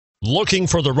Looking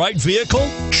for the right vehicle?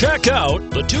 Check out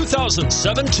the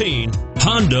 2017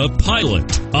 Honda Pilot.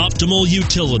 Optimal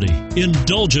utility,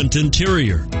 indulgent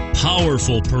interior,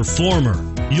 powerful performer.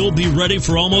 You'll be ready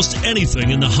for almost anything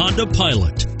in the Honda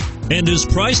Pilot and is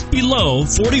priced below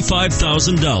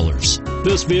 $45,000.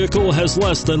 This vehicle has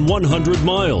less than 100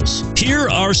 miles. Here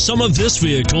are some of this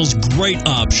vehicle's great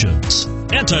options: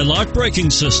 anti-lock braking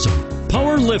system,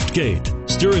 power liftgate,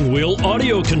 steering wheel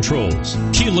audio controls,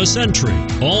 keyless entry,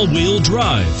 all-wheel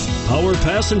drive, power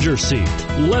passenger seat,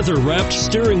 leather-wrapped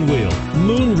steering wheel,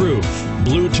 moonroof,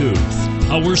 Bluetooth,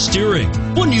 power steering.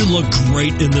 Wouldn't you look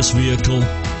great in this vehicle?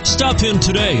 Stop in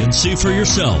today and see for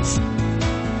yourself.